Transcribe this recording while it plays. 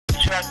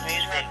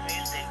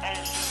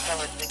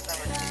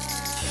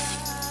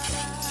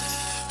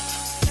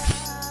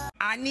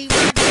I need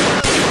my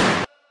drugs.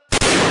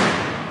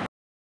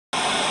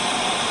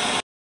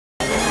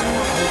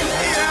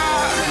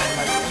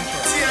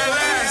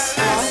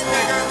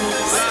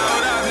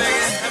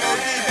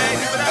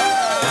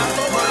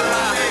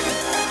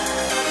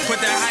 Put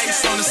that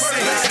ice on the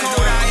sink. It's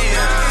cold out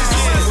here.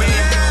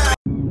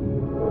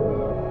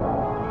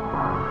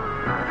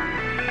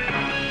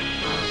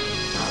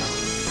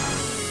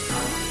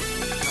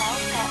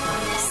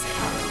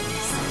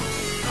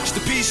 It's the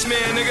peace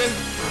man, nigga.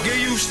 Get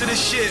used to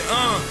this shit,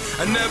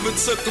 I never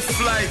took a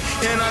flight,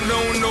 and I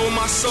don't know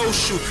my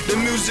social. The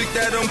music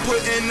that I'm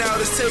putting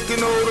out is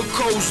taking over the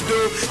coast,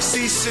 dude.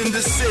 Cease and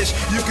desist.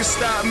 You can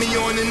stop me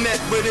on the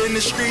net, but in the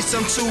streets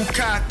I'm too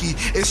cocky.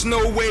 It's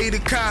no way to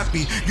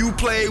copy. You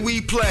play, we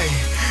play.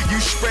 You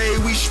spray,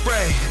 we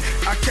spray.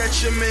 I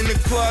catch them in the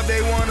club,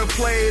 they wanna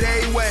play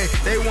they way.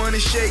 They wanna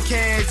shake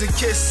hands and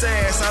kiss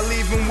ass. I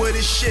leave him with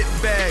his shit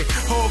bag,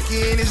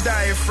 hawky in his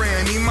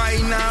diaphragm. He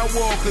might not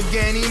walk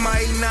again, he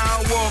might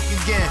not walk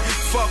again.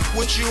 Fuck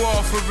what you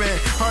offering.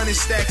 100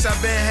 stacks, I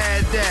been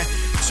had that.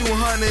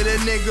 200 a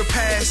nigga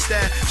past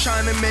that.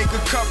 Tryna make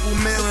a couple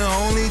million,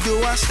 only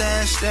do I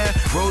stash that.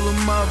 Roll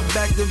them up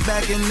back to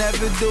back and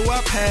never do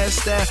I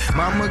pass that.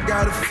 Mama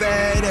got a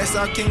fat ass,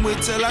 I can't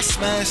wait till I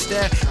smash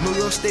that. New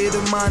York state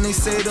of mind, they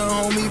say the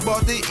homie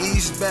bought the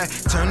East back.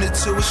 Turn it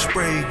to a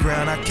spray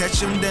ground, I catch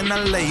him then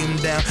I lay him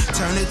down.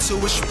 Turn it to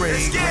a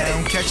spray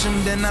ground, catch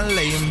him then I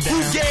lay him down.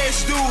 You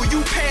gas dude,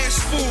 you pass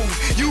food.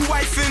 You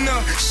wifing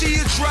her, she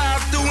a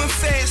drive doing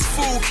fast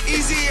food.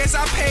 Easy as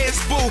I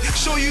pass boo,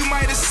 sure you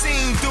might have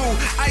seen dude.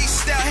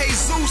 Iced out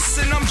Jesus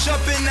and I'm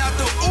jumping out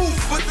the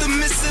oof with the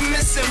missing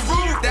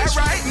root. That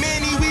right,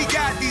 Manny, we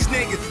got these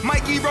niggas.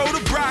 Mikey roll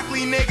the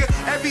broccoli, nigga.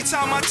 Every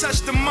time I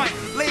touch the mic,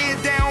 lay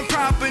it down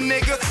proper,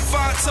 nigga.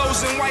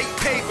 Fontos and white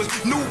papers,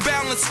 New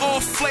Balance, all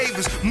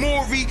flavors.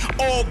 Maury,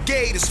 all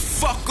gators.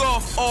 Fuck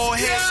off, all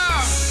heads.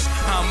 Yeah.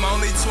 I'm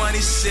only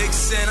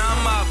 26 and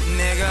I'm up,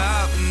 nigga,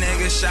 up,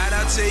 nigga. Shout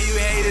out to you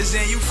haters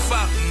and you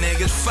fuck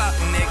niggas, fuck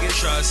niggas.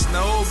 Trust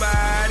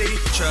nobody,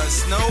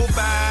 trust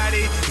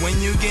nobody. When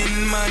you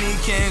getting money,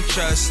 can't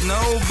trust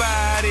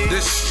nobody.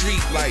 This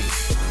street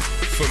life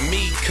for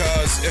me,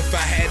 cause if I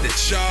had a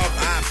job,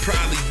 I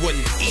probably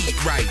wouldn't eat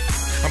right.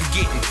 I'm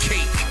getting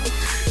cake,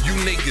 you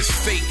niggas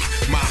fake.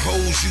 My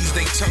hoes use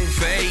they tongue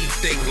for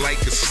anything like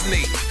a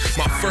snake.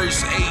 My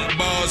first 8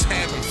 bars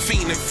have them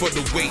fiending for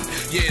the weight.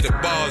 Yeah, the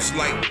bars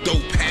like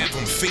dope have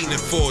them fiending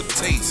for a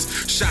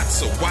taste.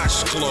 Shots of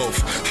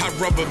washcloth, I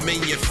rub them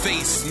in your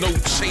face. No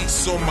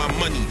chase on my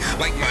money,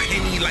 like my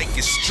Henny like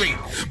it's straight.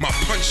 My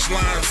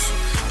punchlines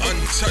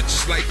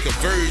untouched like a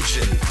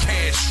virgin.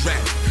 Cash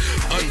rap,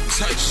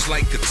 untouched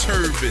like a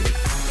turban.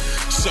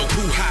 So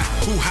who hot,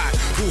 who hot,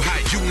 who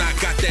hot? You not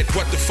got that,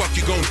 what the fuck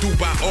you gon' do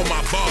by all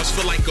my bars?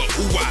 Feel like a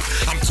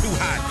ooh-ah, I'm too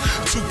hot,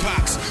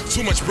 Tupac's,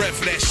 too much bread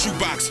for that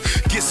shoebox.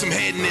 Get some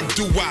head and then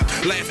doo-wop,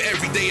 laugh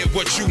every day at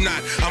what you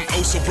not. I'm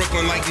oh so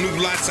Brooklyn like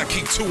new lots, I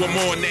keep 2 or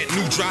more on that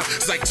new drop.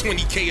 It's like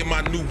 20K in my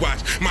new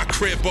watch, my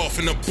crib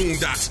off in the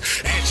boondocks.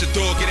 At your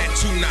door, get that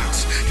 2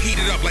 knocks, heat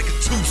it up like a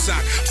 2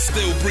 sock.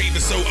 Still breathing,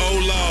 so oh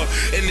lord,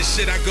 in this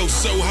shit I go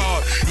so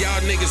hard.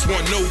 Y'all niggas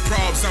want no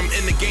probs, I'm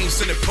in the game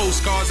sending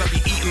postcards. I be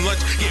eating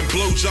lunch, getting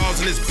blowjobs,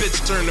 and this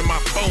bitch turning my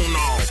phone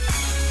on.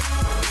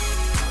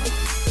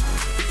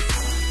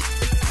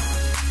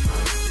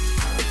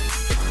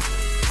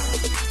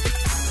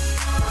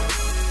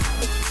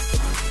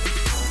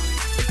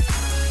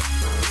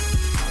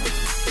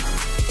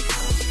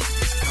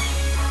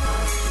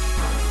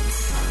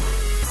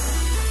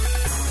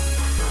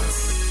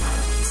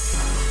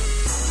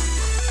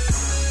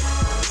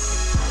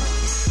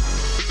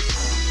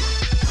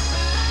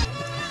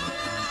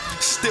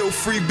 Still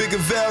free, bigger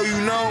value,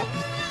 no?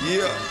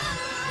 Yeah.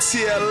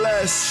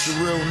 TLS,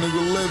 the real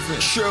nigga living.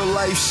 Sure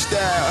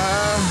lifestyle,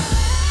 huh?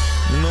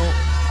 You know,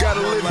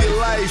 gotta live your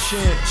life.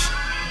 Chance.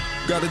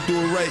 Gotta do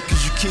it right,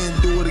 cause you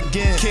can't do it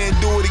again. Can't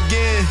do it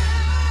again.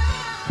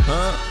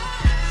 Huh?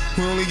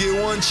 We only get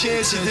one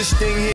chance at this thing here.